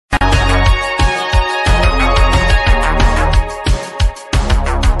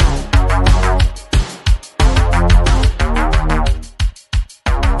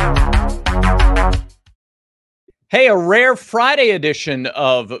Hey, a rare Friday edition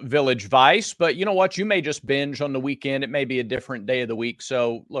of Village Vice, but you know what? You may just binge on the weekend. It may be a different day of the week.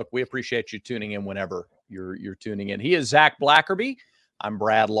 So, look, we appreciate you tuning in whenever you're tuning in. He is Zach Blackerby. I'm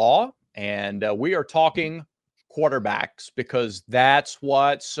Brad Law, and we are talking quarterbacks because that's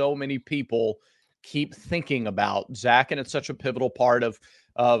what so many people keep thinking about, Zach, and it's such a pivotal part of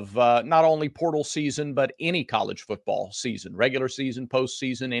not only portal season but any college football season, regular season,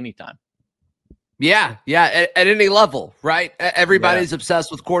 postseason, anytime. Yeah, at any level, right? Everybody's obsessed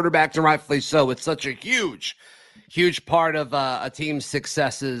with quarterbacks, and rightfully so. It's such a huge part of a team's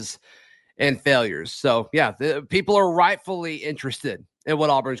successes and failures. So, yeah, people are rightfully interested in what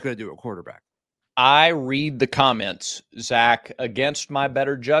Auburn's going to do at quarterback. I read the comments, Zach, against my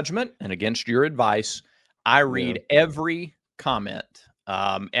better judgment and against your advice. I read every comment.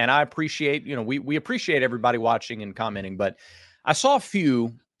 And I appreciate, we appreciate everybody watching and commenting, but I saw a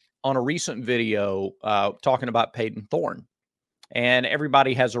few on a recent video talking about Payton Thorne, and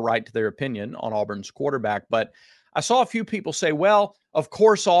everybody has a right to their opinion on Auburn's quarterback. But I saw a few people say, well, of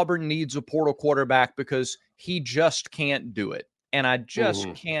course, Auburn needs a portal quarterback because he just can't do it. And I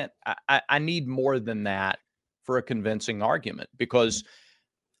just can't. I need more than that for a convincing argument, because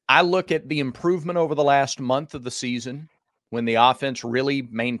I look at the improvement over the last month of the season when the offense really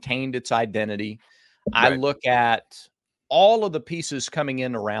maintained its identity. I look at all of the pieces coming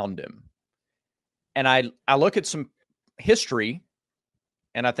in around him, and I look at some history,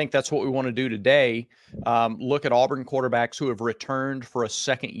 and I think that's what we want to do today. Look at Auburn quarterbacks who have returned for a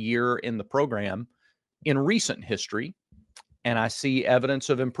second year in the program in recent history, and I see evidence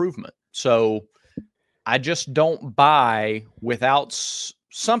of improvement. So I just don't buy without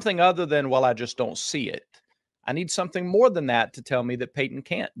something other than, well, I just don't see it. I need something more than that to tell me that Payton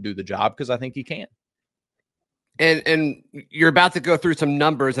can't do the job, because I think he can. And you're about to go through some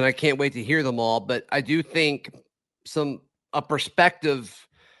numbers, and I can't wait to hear them all. But I do think a perspective.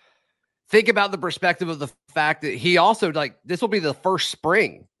 Think about the perspective of the fact that he also, this will be the first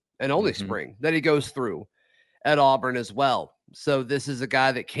spring and only spring that he goes through at Auburn as well. So this is a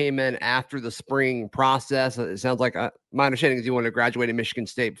guy that came in after the spring process. It sounds like my understanding is he wanted to graduate at Michigan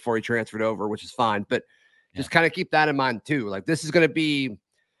State before he transferred over, which is fine. But just kind of keep that in mind too. Like, this is going to be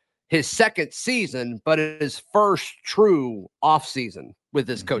his second season, but his first true off season with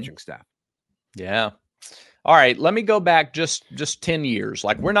his coaching staff. Yeah. All right. Let me go back just 10 years.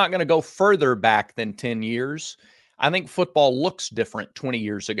 Like, we're not going to go further back than 10 years. I think football looks different 20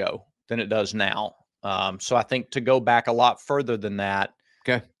 years ago than it does now. So I think to go back a lot further than that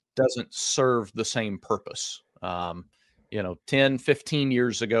doesn't serve the same purpose. 10, 15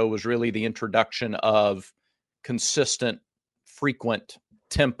 years ago was really the introduction of consistent, frequent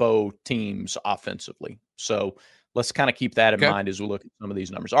tempo teams offensively. So let's kind of keep that in mind as we look at some of these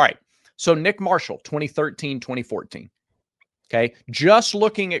numbers. All right. So Nick Marshall, 2013, 2014. Okay. Just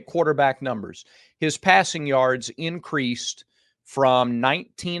looking at quarterback numbers, his passing yards increased from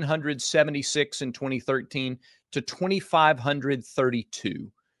 1,976 in 2013 to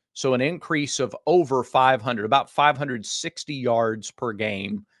 2,532. So an increase of over 500, about 560 yards per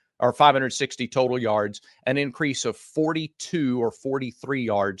game, or 560 total yards, an increase of 42 or 43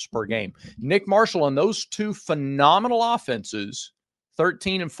 yards per game. Nick Marshall on those two phenomenal offenses,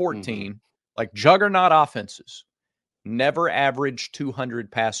 13 and 14, like juggernaut offenses, never averaged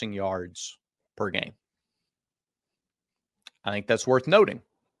 200 passing yards per game. I think that's worth noting.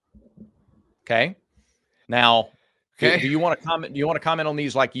 Okay. Now, do you want to comment? Do you want to comment on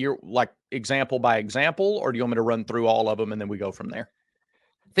these like example by example, or do you want me to run through all of them and then we go from there?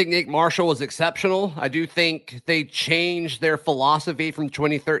 I think Nick Marshall was exceptional. I do think they changed their philosophy from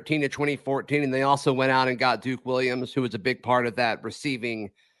 2013 to 2014, and they also went out and got Duke Williams, who was a big part of that receiving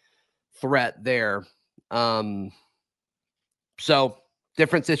threat there. So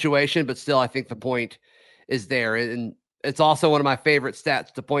different situation, but still I think the point is there. And it's also one of my favorite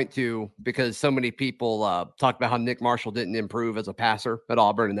stats to point to, because so many people talk about how Nick Marshall didn't improve as a passer at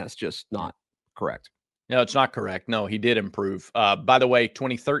Auburn, and that's just not correct. No, it's not correct. No, he did improve. By the way,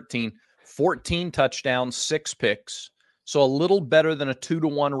 2013, 14 touchdowns, 6 picks. So a little better than a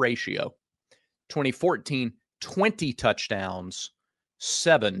 2-to-1 ratio. 2014, 20 touchdowns,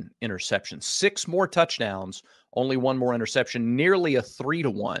 7 interceptions. 6 more touchdowns, only 1 more interception, nearly a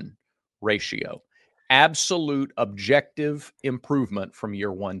 3-to-1 ratio. Absolute objective improvement from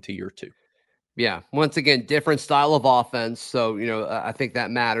year 1 to year 2. Yeah. Once again, different style of offense. So, I think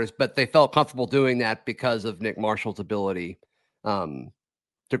that matters, but they felt comfortable doing that because of Nick Marshall's ability to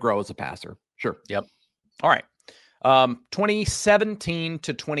grow as a passer. Sure. Yep. All right. 2017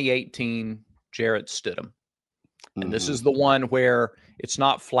 to 2018, Jarrett Stidham. And this is the one where it's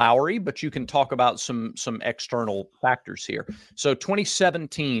not flowery, but you can talk about some external factors here. So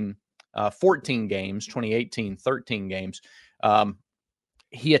 2017, 14 games, 2018, 13 games.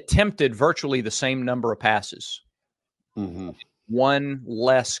 He attempted virtually the same number of passes. One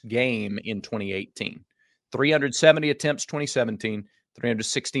less game in 2018. 370 attempts 2017,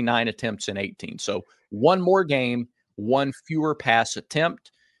 369 attempts in 18. So one more game, one fewer pass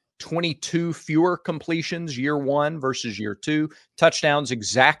attempt. 22 fewer completions year one versus year two. Touchdowns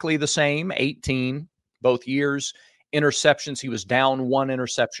exactly the same, 18 both years. Interceptions, he was down one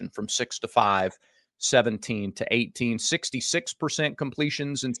interception from 6 to 5, 17 to 18. 66%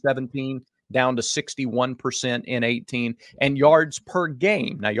 completions in 17, down to 61% in 18. And yards per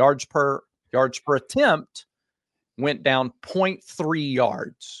game. Now, yards per attempt went down 0.3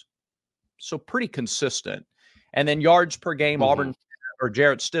 yards. So pretty consistent. And then yards per game, Auburn or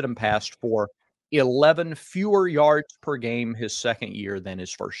Jarrett Stidham passed for 11 fewer yards per game his second year than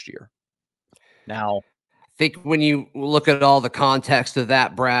his first year. Now, I think when you look at all the context of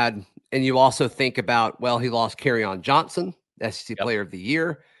that, Brad, and you also think about, well, he lost Kerryon Johnson, SEC Player of the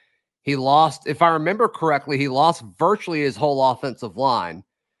Year. He lost, if I remember correctly, he lost virtually his whole offensive line.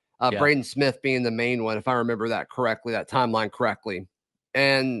 Braden Smith being the main one, if I remember that correctly, that timeline correctly.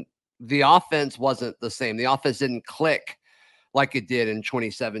 And the offense wasn't the same. The offense didn't click like it did in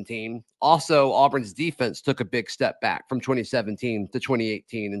 2017. Also, Auburn's defense took a big step back from 2017 to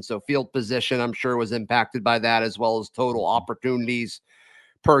 2018. And so field position, I'm sure, was impacted by that, as well as total opportunities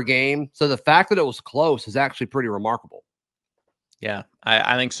per game. So the fact that it was close is actually pretty remarkable. Yeah,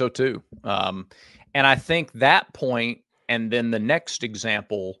 I think so too. And I think that point and then the next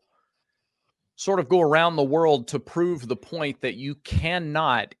example sort of go around the world to prove the point that you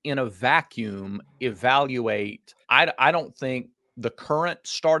cannot, in a vacuum, evaluate. I don't think the current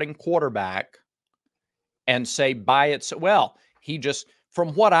starting quarterback and say by itself, well, he just,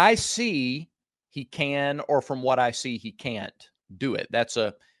 from what I see, he can, or from what I see, he can't do it.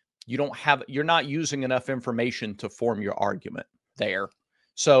 You're not using enough information to form your argument there.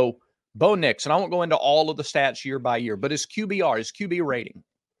 So Bo Nix, and I won't go into all of the stats year by year, but his QB rating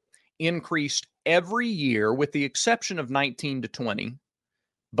increased every year with the exception of 19 to 20.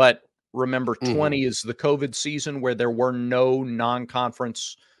 But remember, 20 is the COVID season where there were no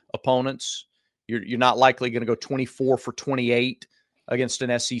non-conference opponents. You're not likely going to go 24 for 28 against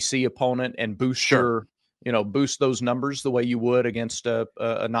an SEC opponent and boost those numbers the way you would against a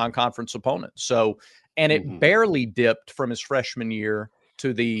non-conference opponent. So, and it barely dipped from his freshman year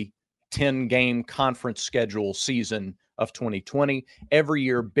to the 10-game conference schedule season of 2020. Every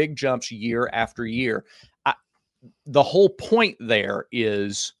year, big jumps year after year. The whole point there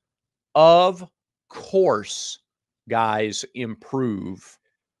is, of course, guys improve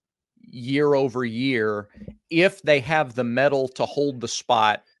year over year if they have the mettle to hold the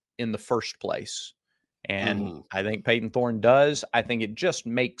spot in the first place. And I think Payton Thorne does. I think it just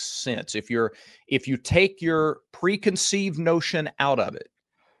makes sense. If you take your preconceived notion out of it,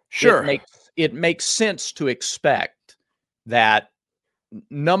 it makes sense to expect that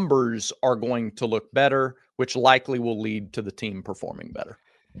numbers are going to look better, which likely will lead to the team performing better.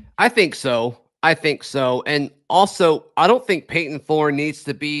 I think so. And also, I don't think Payton Thorne needs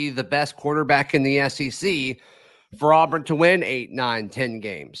to be the best quarterback in the SEC for Auburn to win 8, 9, 10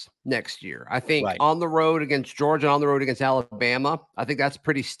 games next year. I think on the road against Georgia, on the road against Alabama, I think that's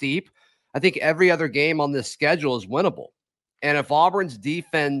pretty steep. I think every other game on this schedule is winnable. And if Auburn's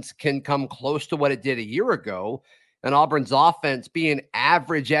defense can come close to what it did a year ago, and Auburn's offense be an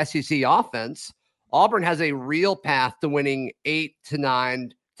average SEC offense, Auburn has a real path to winning 8 to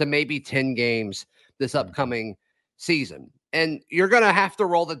 9 to maybe 10 games this upcoming season. And you're going to have to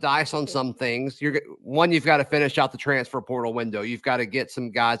roll the dice on some things. You've got to finish out the transfer portal window. You've got to get some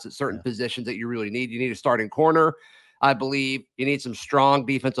guys at certain positions that you really need. You need a starting corner, I believe. You need some strong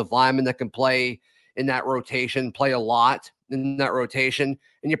defensive linemen that can play in that rotation, play a lot in that rotation.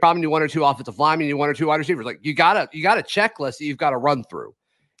 And you probably need 1 or 2 offensive linemen, you need 1 or 2 wide receivers. Like you got a checklist that you've got to run through.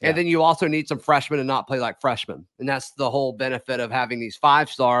 And then you also need some freshmen to not play like freshmen. And that's the whole benefit of having these 5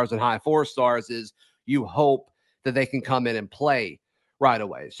 stars and high 4 stars is you hope that they can come in and play right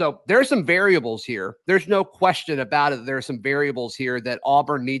away. So there's some variables here. There's no question about it. There are some variables here that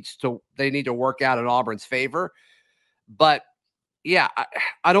Auburn need to work out in Auburn's favor. But yeah,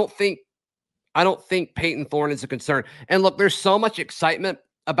 I don't think Payton Thorne is a concern. And look, there's so much excitement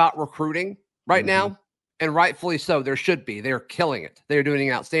about recruiting right now. And rightfully so. There should be. They're killing it. They're doing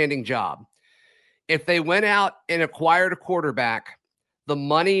an outstanding job. If they went out and acquired a quarterback, the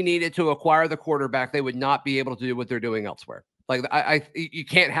money needed to acquire the quarterback, they would not be able to do what they're doing elsewhere. Like you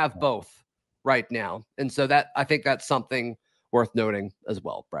can't have both right now. And so I think that's something worth noting as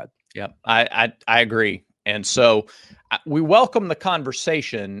well, Brad. Yeah, I agree. And so we welcome the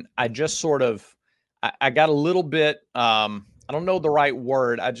conversation. I just sort of, I got a little bit, I don't know the right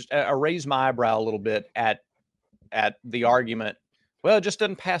word. I raised my eyebrow a little bit at the argument. Well, it just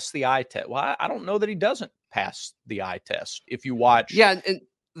doesn't pass the eye test. Well, I don't know that he doesn't pass the eye test. If you watch. Yeah. And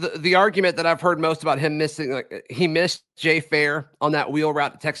the argument that I've heard most about him missing, like he missed Jay Fair on that wheel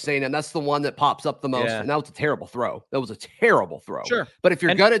route to Texas A&M. That's the one that pops up the most. Yeah. And that was a terrible throw. That was a terrible throw. Sure. But if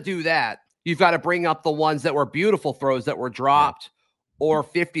you're going to do that, you've got to bring up the ones that were beautiful throws that were dropped or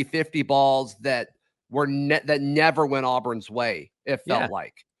 50-50 balls that were that never went Auburn's way. It felt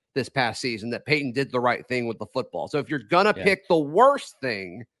like this past season that Payton did the right thing with the football. So if you're going to pick the worst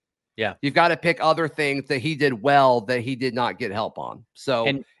thing, you've got to pick other things that he did well that he did not get help on. So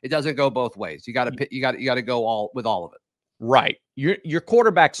it doesn't go both ways. You got to go all with all of it. Right. Your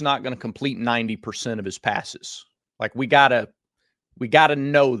quarterback's not going to complete 90% of his passes. Like we got to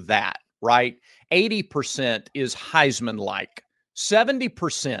know that, right? 80% is Heisman-like.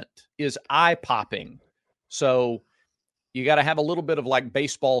 70% is eye-popping. So you got to have a little bit of like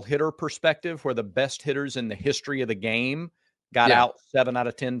baseball hitter perspective where the best hitters in the history of the game got out 7 out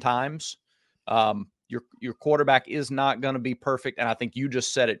of 10 times. Your quarterback is not going to be perfect. And I think you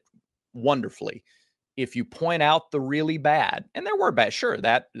just said it wonderfully. If you point out the really bad, and there were bad, sure,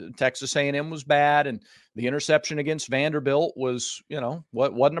 that Texas A&M was bad. And the interception against Vanderbilt was,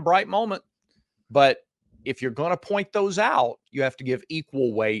 wasn't a bright moment. But if you're going to point those out, you have to give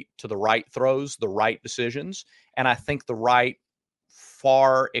equal weight to the right throws, the right decisions. And I think the right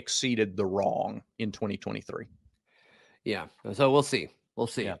far exceeded the wrong in 2023. Yeah. So we'll see.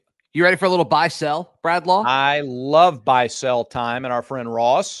 Yeah. You ready for a little buy sell, Brad Law? I love buy sell time. And our friend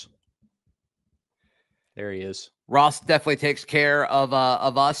Ross. There he is. Ross definitely takes care of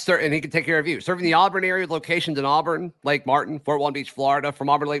us, and he can take care of you. Serving the Auburn area, locations in Auburn, Lake Martin, Fort Walton Beach, Florida. From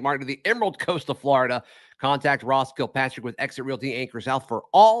Auburn, Lake Martin to the Emerald Coast of Florida. Contact Ross Kilpatrick with Exit Realty Anchor South for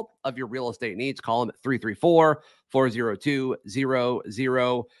all of your real estate needs. Call him at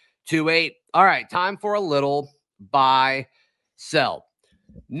 334-402-0028. All right, time for a little buy sell.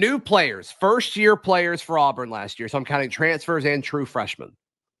 New players, first-year players for Auburn last year. So I'm counting transfers and true freshmen.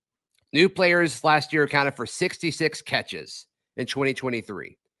 New players last year accounted for 66 catches in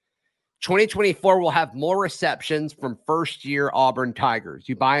 2023. 2024 will have more receptions from first-year Auburn Tigers.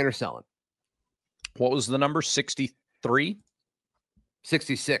 You buying or selling? What was the number? 63?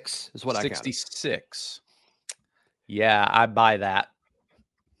 66 is what I counted. 66. Yeah, I buy that.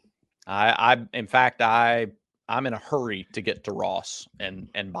 In fact, I'm in a hurry to get to Ross and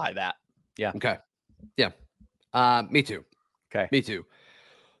buy that. Yeah. Okay. Yeah. Me too. Okay. Me too.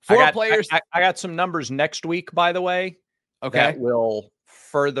 Players. I got some numbers next week, by the way. Okay. That will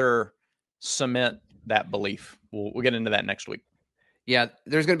further cement that belief. We'll get into that next week. Yeah,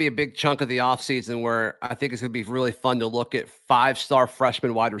 there's going to be a big chunk of the offseason where I think it's going to be really fun to look at 5-star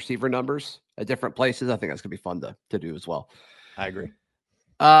freshman wide receiver numbers at different places. I think that's going to be fun to do as well. I agree.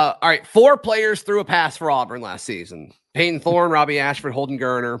 All right, 4 players threw a pass for Auburn last season. Payton Thorne, Robbie Ashford, Holden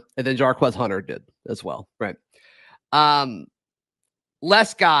Geriner, and then Jarquez Hunter did as well. Right.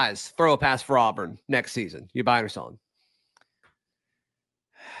 Less guys throw a pass for Auburn next season. You buying or selling?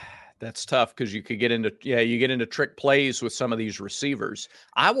 That's tough because you could get into trick plays with some of these receivers.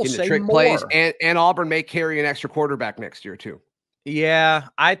 I will say trick more. Plays, and Auburn may carry an extra quarterback next year too. Yeah,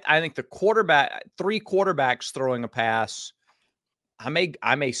 I think the 3 quarterbacks throwing a pass, I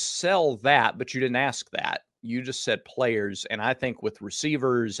may sell that, but you didn't ask that. You just said players, and I think with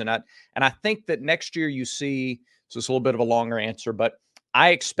receivers, and I think that next year you see. So it's a little bit of a longer answer, but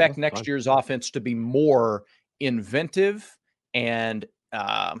I expect next year's offense to be more inventive and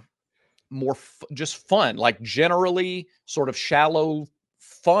more just fun, like generally sort of shallow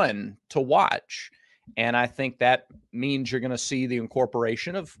fun to watch. And I think that means you're going to see the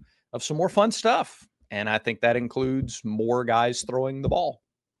incorporation of some more fun stuff. And I think that includes more guys throwing the ball.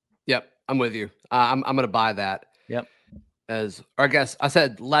 Yep, I'm with you. I'm going to buy that. Yep. Or I guess I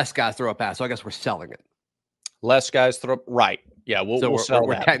said less guys throw a pass, so I guess we're selling it. Less guys throw. Right. Yeah, we'll sell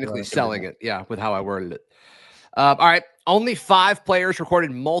we're that. technically selling it. Yeah, with how I worded it. All right. Only 5 players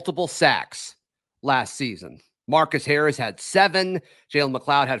recorded multiple sacks last season. Marcus Harris had 7. Jalen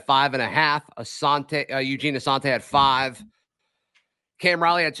McLeod had 5.5. Eugene Asante had 5. Cam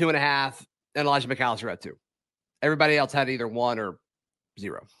Riley had 2.5. And Elijah McAllister had 2. Everybody else had either 1 or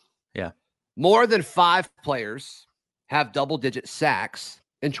 0. Yeah. More than 5 players have double-digit sacks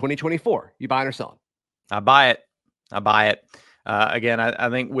in 2024. You buying or selling? I buy it. Again, I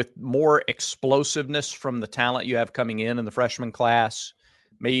think with more explosiveness from the talent you have coming in the freshman class,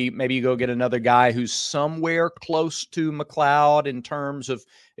 Maybe you go get another guy who's somewhere close to McLeod in terms of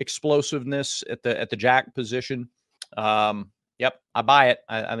explosiveness at the jack position. Yep, I buy it.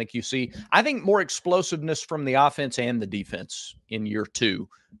 I think you see. I think more explosiveness from the offense and the defense in year 2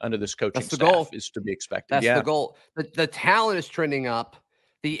 under this coaching staff goal. is to be expected. That's the goal. The talent is trending up.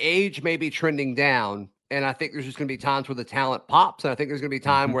 The age may be trending down. And I think there's just going to be times where the talent pops. And I think there's going to be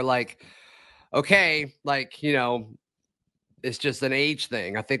time where okay, it's just an age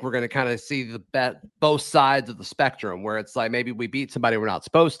thing. I think we're going to kind of see both sides of the spectrum where it's like maybe we beat somebody we're not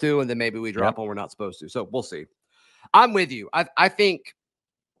supposed to, and then maybe we drop one we're not supposed to. So we'll see. I'm with you. I think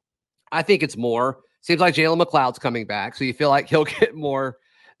it's more. Seems like Jalen McLeod's coming back, so you feel like he'll get more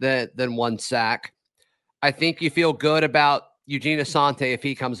than one sack. I think you feel good about Eugene Asante if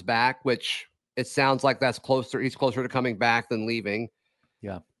he comes back, which it sounds like that's closer. He's closer to coming back than leaving.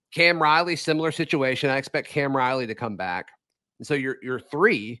 Yeah. Cam Riley, similar situation. I expect Cam Riley to come back. And so you're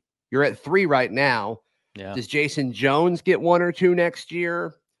 3. You're at 3 right now. Yeah. Does Jason Jones get 1 or 2 next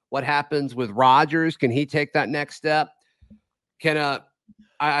year? What happens with Rodgers? Can he take that next step?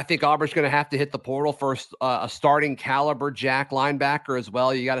 I think Auburn's going to have to hit the portal for a starting caliber jack linebacker as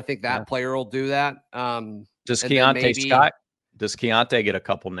well. You got to think that player will do that. Does Keontae get a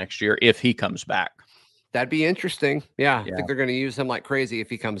couple next year if he comes back? That'd be interesting. Yeah. I think they're going to use him like crazy if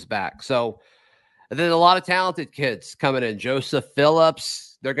he comes back. So, and then a lot of talented kids coming in. Joseph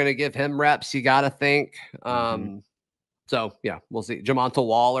Phillips, they're going to give him reps. You got to think. So yeah, we'll see. Jamonta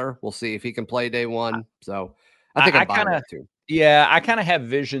Waller, we'll see if he can play day 1. So I think I'm buying that too. Yeah, I kind of have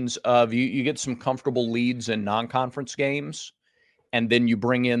visions of you get some comfortable leads in non-conference games, and then you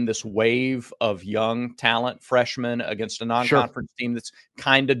bring in this wave of young talent freshmen against a non-conference team that's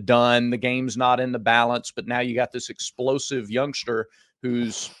kind of done. The game's not in the balance, but now you got this explosive youngster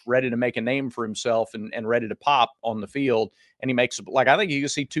who's ready to make a name for himself and ready to pop on the field. And he makes, I think you can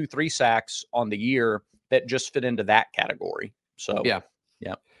see 2-3 sacks on the year that just fit into that category. So, yeah,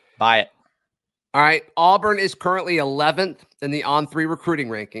 buy it. All right. Auburn is currently 11th in the On3 recruiting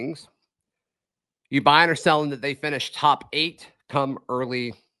rankings. You buying or selling that they finish top 8 come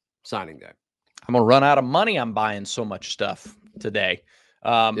early signing day? I'm going to run out of money. I'm buying so much stuff today.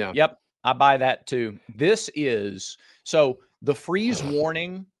 Yep. I buy that too. So the freeze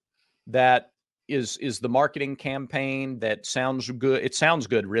warning that is the marketing campaign that sounds good. It sounds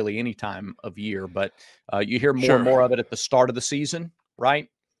good really any time of year, but you hear more and more of it at the start of the season, right?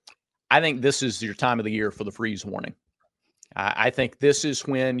 I think this is your time of the year for the freeze warning. I think this is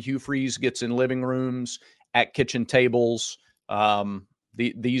when Hugh Freeze gets in living rooms, at kitchen tables.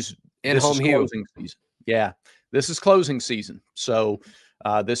 This is closing season. Yeah, this is closing season. So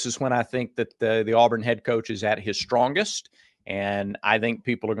this is when I think that the Auburn head coach is at his strongest. And I think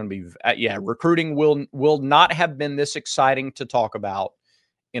people are going to be, recruiting will not have been this exciting to talk about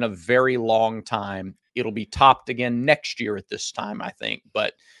in a very long time. It'll be topped again next year at this time, I think.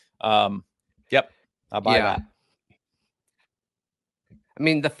 But I buy that. I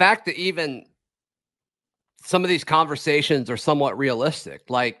mean, the fact that even some of these conversations are somewhat realistic,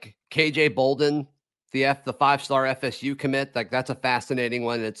 like KJ Bolden, the 5-star FSU commit, like that's a fascinating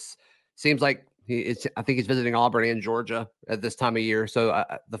one. Seems like I think he's visiting Auburn and Georgia at this time of year. So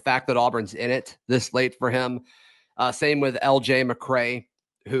the fact that Auburn's in it this late for him, same with LJ McCray,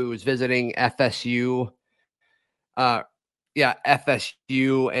 who's visiting FSU.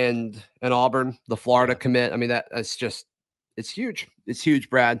 FSU and Auburn, the Florida commit. I mean, that's just, it's huge. It's huge,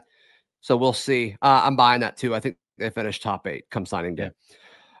 Brad. So we'll see. I'm buying that too. I think they finish top 8 come signing day. All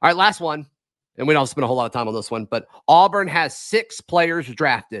right, last one. And we don't spend a whole lot of time on this one, but Auburn has 6 players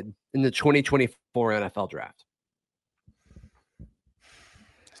drafted in the 2024 NFL draft.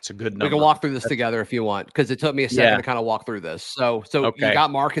 It's a good number. We can walk through this together if you want, because it took me a second to kind of walk through this. So you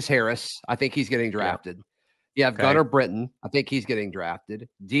got Marcus Harris. I think he's getting drafted. You have Gunnar Britton. I think he's getting drafted.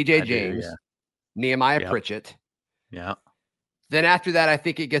 DJ James, Nehemiah Pritchett. Yeah. Then after that, I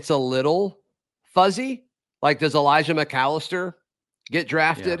think it gets a little fuzzy. Like, does Elijah McAllister get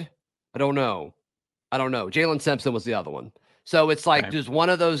drafted? Yeah. I don't know. Jalen Simpson was the other one. So it's like, does one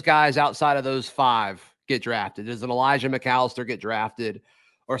of those guys outside of those 5 get drafted? Does an Elijah McAllister get drafted,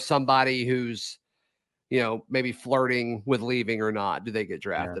 or somebody who's, maybe flirting with leaving or not? Do they get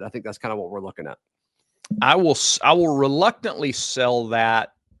drafted? Yeah. I think that's kind of what we're looking at. I will reluctantly sell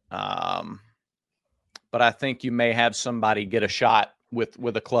that. But I think you may have somebody get a shot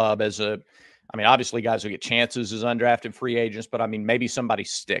with a club obviously guys will get chances as undrafted free agents, but maybe somebody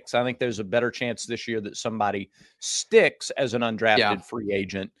sticks. I think there's a better chance this year that somebody sticks as an undrafted free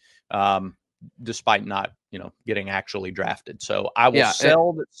agent, despite not, getting actually drafted. So I will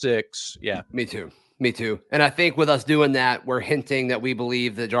sell at 6. Yeah. Me too. Me too. And I think with us doing that, we're hinting that we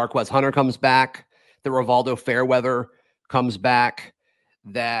believe that Jarquez Hunter comes back, that Rivaldo Fairweather comes back,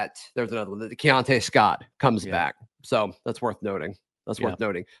 that there's another one, that Keontae Scott comes back. So that's worth noting. Worth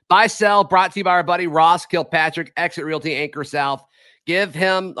noting. Buy, sell, brought to you by our buddy Ross Kilpatrick, Exit Realty Anchor South. Give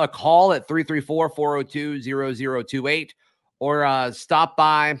him a call at 334-402-0028 or stop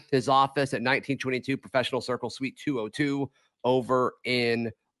by his office at 1922 Professional Circle Suite 202 over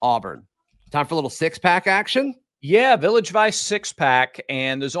in Auburn. Time for a little six-pack action? Yeah, Village Vice six-pack,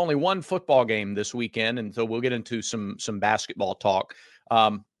 and there's only one football game this weekend, and so we'll get into some basketball talk.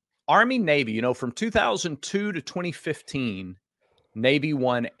 Army-Navy, from 2002 to 2015, Navy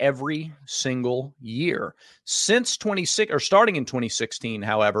won every single year. Starting in 2016,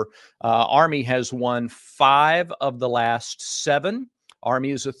 however, Army has won 5 of the last 7.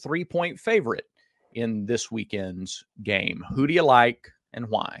 Army is a 3-point favorite in this weekend's game. Who do you like and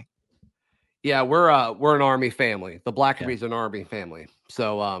why? Yeah, we're an Army family. The Blackaby's an Army family.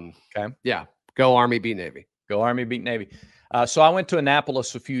 So, okay. Yeah, go Army, beat Navy. Go Army, beat Navy. So I went to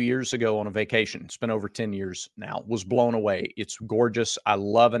Annapolis a few years ago on a vacation. It's been over 10 years now. Was blown away. It's gorgeous. I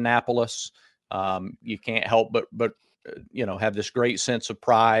love Annapolis. You can't help but have this great sense of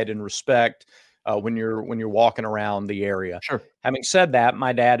pride and respect when you're walking around the area. Sure. Having said that,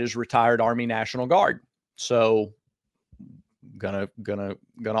 my dad is retired Army National Guard, so gonna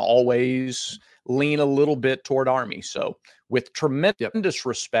always lean a little bit toward Army. So with tremendous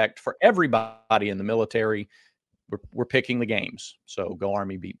respect for everybody in the military, we're picking the games. So go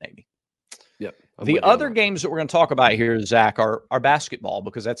Army, beat Navy. Yep. The other games that we're going to talk about here, Zach, are basketball,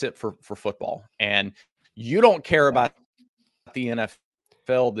 because that's it for football. And you don't care about the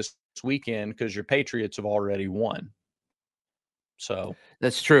NFL this weekend because your Patriots have already won. So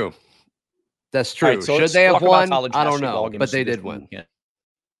that's true. That's true. Right, so should they have won? I don't know, but they did win.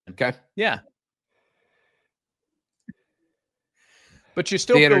 Okay. Yeah. But you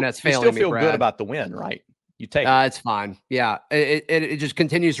still the feel, internet's failing you still feel me, good about the win, right? You take it's fine. Yeah. It just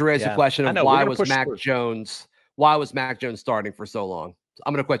continues to raise the question of why was Mac Jones starting for so long?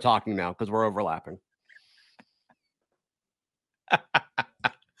 I'm going to quit talking now because we're overlapping. All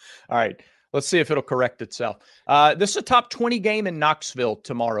right. Let's see if it'll correct itself. This is a top 20 game in Knoxville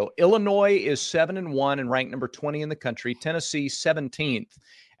tomorrow. Illinois is 7-1 and ranked number 20 in the country. Tennessee 17th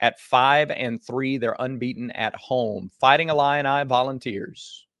at 5-3. They're unbeaten at home. Fighting Illini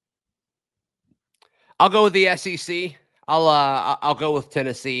Volunteers. I'll go with the SEC. I'll go with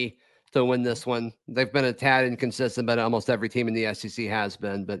Tennessee to win this one. They've been a tad inconsistent, but almost every team in the SEC has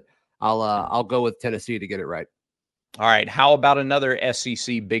been. But I'll go with Tennessee to get it right. All right. How about another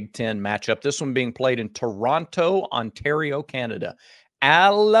SEC Big Ten matchup? This one being played in Toronto, Ontario, Canada.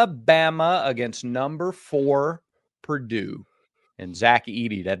 Alabama against number 4 Purdue. And Zach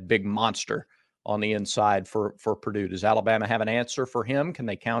Edey, that big monster on the inside for Purdue. Does Alabama have an answer for him? Can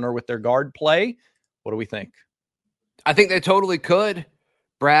they counter with their guard play? What do we think? I think they totally could,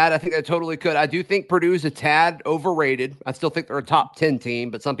 Brad. I think they totally could. I do think Purdue's a tad overrated. I still think they're a top 10 team,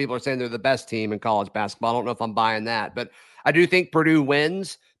 but some people are saying they're the best team in college basketball. I don't know if I'm buying that, but I do think Purdue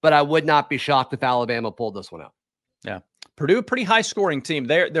wins, but I would not be shocked if Alabama pulled this one out. Yeah. Purdue, a pretty high scoring team.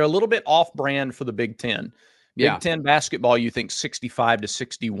 They're a little bit off brand for the Big Ten. Big Ten basketball, you think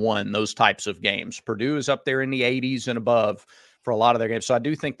 65-61, those types of games. Purdue is up there in the 80s and above for a lot of their games. So I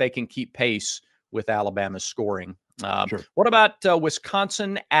do think they can keep pace with Alabama's scoring. Sure. What about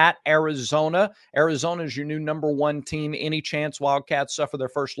Wisconsin at Arizona? Arizona is your new number 1 team. Any chance Wildcats suffer their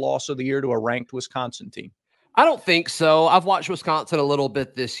first loss of the year to a ranked Wisconsin team? I don't think so. I've watched Wisconsin a little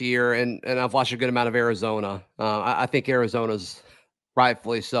bit this year, and I've watched a good amount of Arizona. I think Arizona's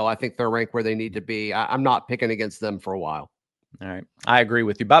rightfully so. I think they're ranked where they need to be. I'm not picking against them for a while. All right. I agree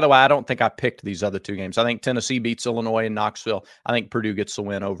with you. By the way, I don't think I picked these other 2 games. I think Tennessee beats Illinois and Knoxville. I think Purdue gets the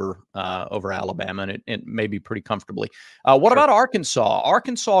win over Alabama, and it may be pretty comfortably. What about Arkansas?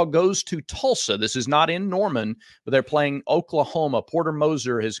 Arkansas goes to Tulsa. This is not in Norman, but they're playing Oklahoma. Porter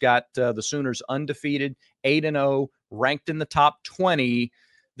Moser has got the Sooners undefeated, 8-0, ranked in the top 20.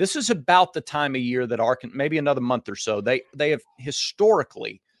 This is about the time of year that maybe another month or so, they have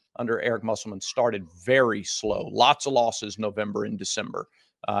historically under Eric Musselman started very slow. Lots of losses November and December.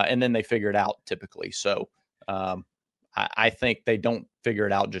 And then they figure it out typically. So I think they don't figure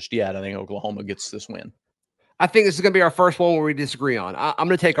it out just yet. I think Oklahoma gets this win. I think this is going to be our first one where we disagree on. I'm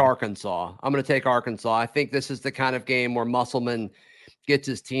going to take Arkansas. I think this is the kind of game where Musselman gets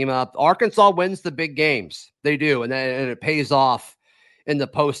his team up. Arkansas wins the big games. They do. And it pays off in the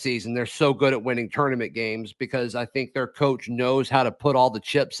postseason. They're so good at winning tournament games because I think their coach knows how to put all the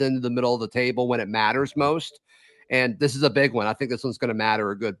chips into the middle of the table when it matters most. And this is a big one. I think this one's going to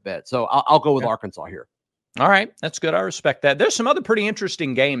matter a good bit. So I'll go with Arkansas here. All right. That's good. I respect that. There's some other pretty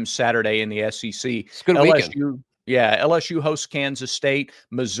interesting games Saturday in the SEC. It's a good weekend. Yeah, LSU hosts Kansas State.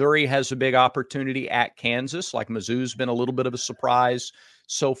 Missouri has a big opportunity at Kansas. Like, Mizzou's been a little bit of a surprise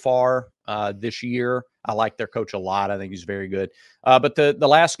so far this year. I like their coach a lot. I think he's very good. But the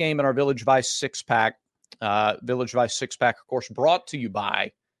last game in our Village Vice six-pack, of course, brought to you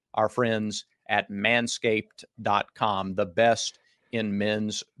by our friends at manscaped.com, the best in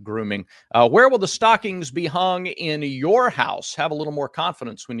men's grooming. Where will the stockings be hung in your house? Have a little more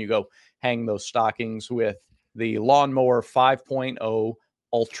confidence when you go hang those stockings with the Lawnmower 5.0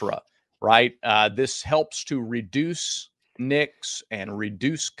 Ultra, right? This helps to reduce nicks and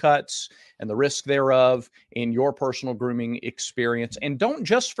reduce cuts and the risk thereof in your personal grooming experience. And don't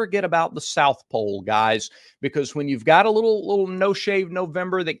just forget about the South Pole, guys, because when you've got a little no-shave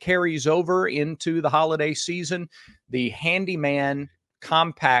November that carries over into the holiday season, the Handyman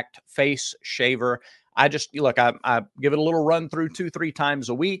Compact Face Shaver, I give it a little run through 2-3 times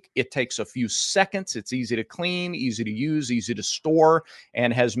a week. It takes a few seconds. It's easy to clean, easy to use, easy to store,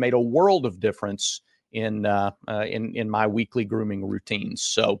 and has made a world of difference in my weekly grooming routines.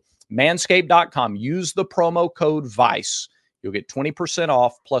 So manscaped.com, use the promo code VICE. You'll get 20%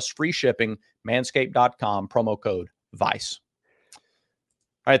 off plus free shipping. Manscaped.com, promo code VICE.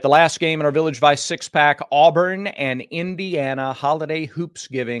 All right, the last game in our Village Vice six-pack, Auburn and Indiana Holiday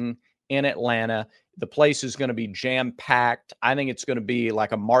Hoopsgiving in Atlanta. The place is going to be jam-packed. I think it's going to be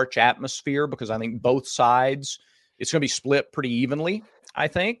like a March atmosphere because I think both sides, it's going to be split pretty evenly, I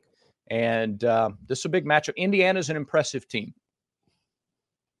think. And this is a big matchup. Indiana's an impressive team.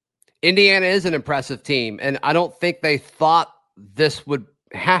 Indiana is an impressive team, and I don't think they thought this would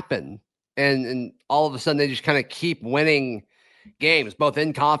happen. And all of a sudden, they just kind of keep winning games, both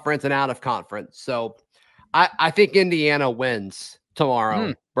in conference and out of conference. So I think Indiana wins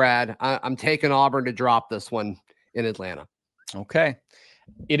tomorrow, Brad. I'm taking Auburn to drop this one in Atlanta. Okay.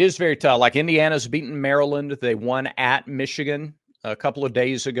 It is very tough. Like, Indiana's beaten Maryland. They won at Michigan a couple of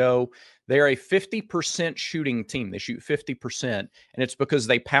days ago. They're a 50% shooting team. They shoot 50%, and it's because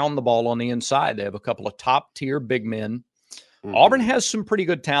they pound the ball on the inside. They have a couple of top-tier big men. Auburn has some pretty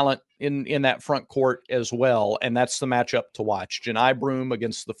good talent in that front court as well, and that's the matchup to watch. Jani Broome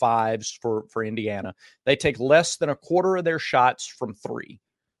against the fives for Indiana. They take less than a quarter of their shots from three.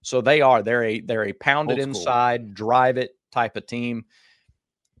 So they're a pound it inside, drive it type of team.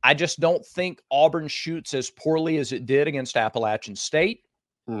 I just don't think Auburn shoots as poorly as it did against Appalachian State.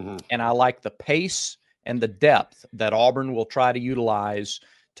 And I like the pace and the depth that Auburn will try to utilize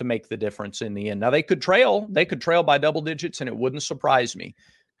to make the difference in the end. Now, they could trail by double digits, and it wouldn't surprise me.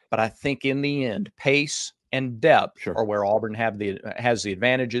 But I think in the end, pace and depth are where Auburn has the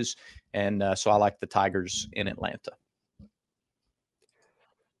advantages. And so I like the Tigers in Atlanta.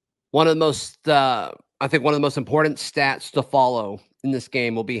 One of the most important stats to follow in this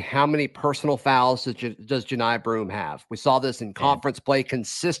game will be how many personal fouls does Jani Broome have. We saw this in conference play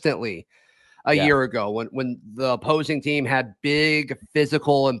consistently a year ago when the opposing team had big,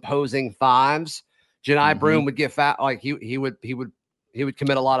 physical, imposing fives. Jani Broome would get foul, like he would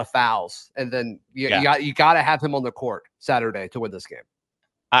commit a lot of fouls, and then you got to have him on the court Saturday to win this game.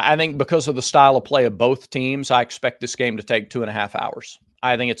 I think because of the style of play of both teams, I expect this game to take 2.5 hours.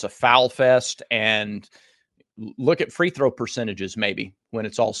 I think it's a foul fest, and look at free throw percentages maybe when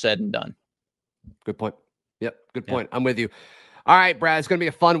it's all said and done. Good point. Yep, good point. I'm with you. All right, Brad, it's going to be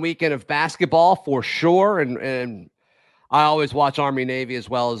a fun weekend of basketball for sure, and I always watch Army Navy as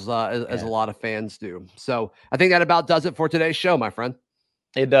well as a lot of fans do. So I think that about does it for today's show, my friend.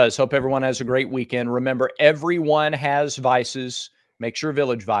 It does. Hope everyone has a great weekend. Remember, everyone has vices. Make sure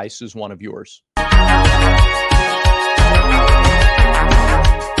Village Vice is one of yours.